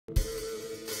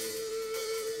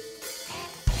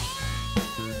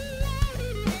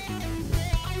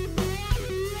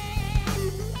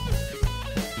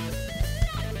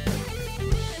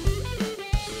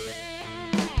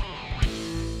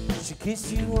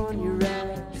kissed you on your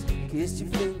eyes, kissed your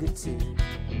fingertip,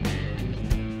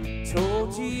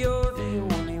 told you you're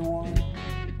the only one.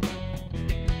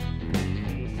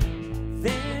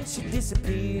 Then she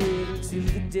disappeared into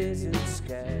the desert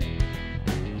sky,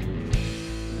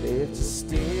 left you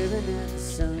staring at the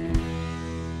sun.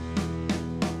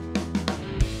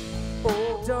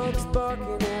 Old dogs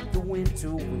barking at the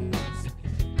winter winds,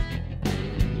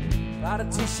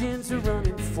 politicians are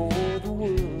running for the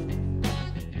world.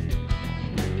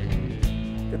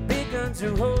 The big guns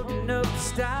are holding up the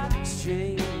stock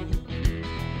exchange.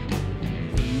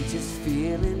 You just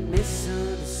feeling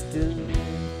misunderstood.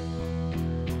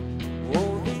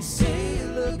 Oh, they say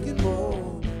you're looking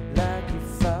more like your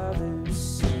father's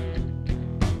son.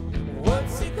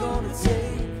 What's it gonna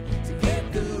take to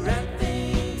get the right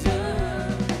thing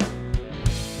done?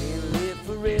 And live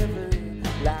forever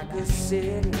like a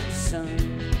setting sun,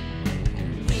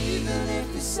 even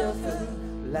if you suffer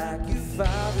like your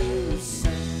father's son.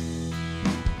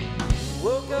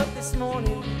 Woke up this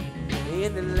morning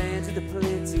in the lands of the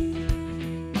plenty,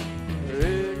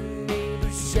 heard a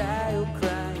neighbor's child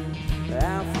crying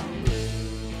out for bread.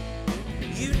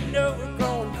 You know we're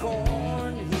growing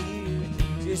corn here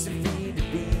just to feed the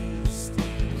beast,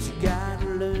 but you gotta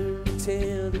learn to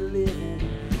tell the living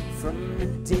from the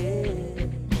dead.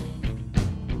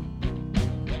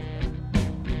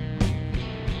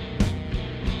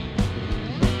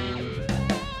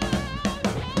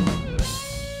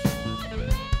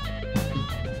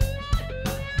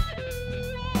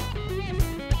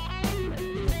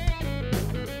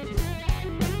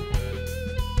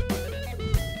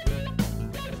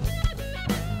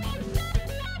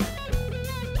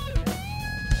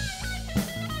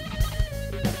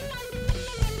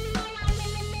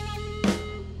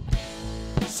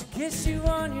 Kiss you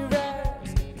on your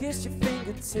eyes, kiss your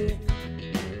fingertip,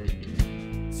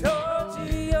 told you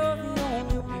you're the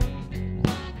only one.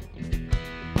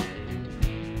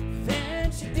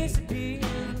 Then she disappeared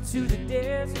into the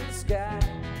desert sky,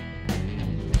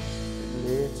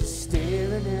 left you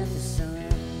staring at the sun.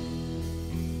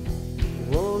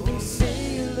 Oh, they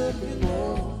say you're looking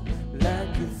more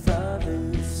like your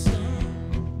father's son.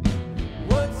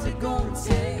 What's it gonna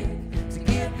take to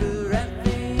get the right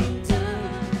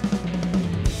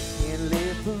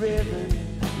forever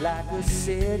like a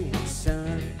setting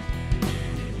sun,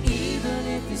 even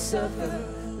if you suffer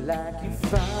like your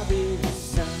father's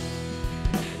son,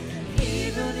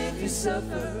 even if you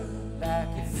suffer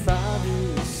like your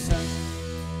father's son,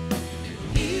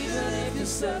 even if you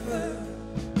suffer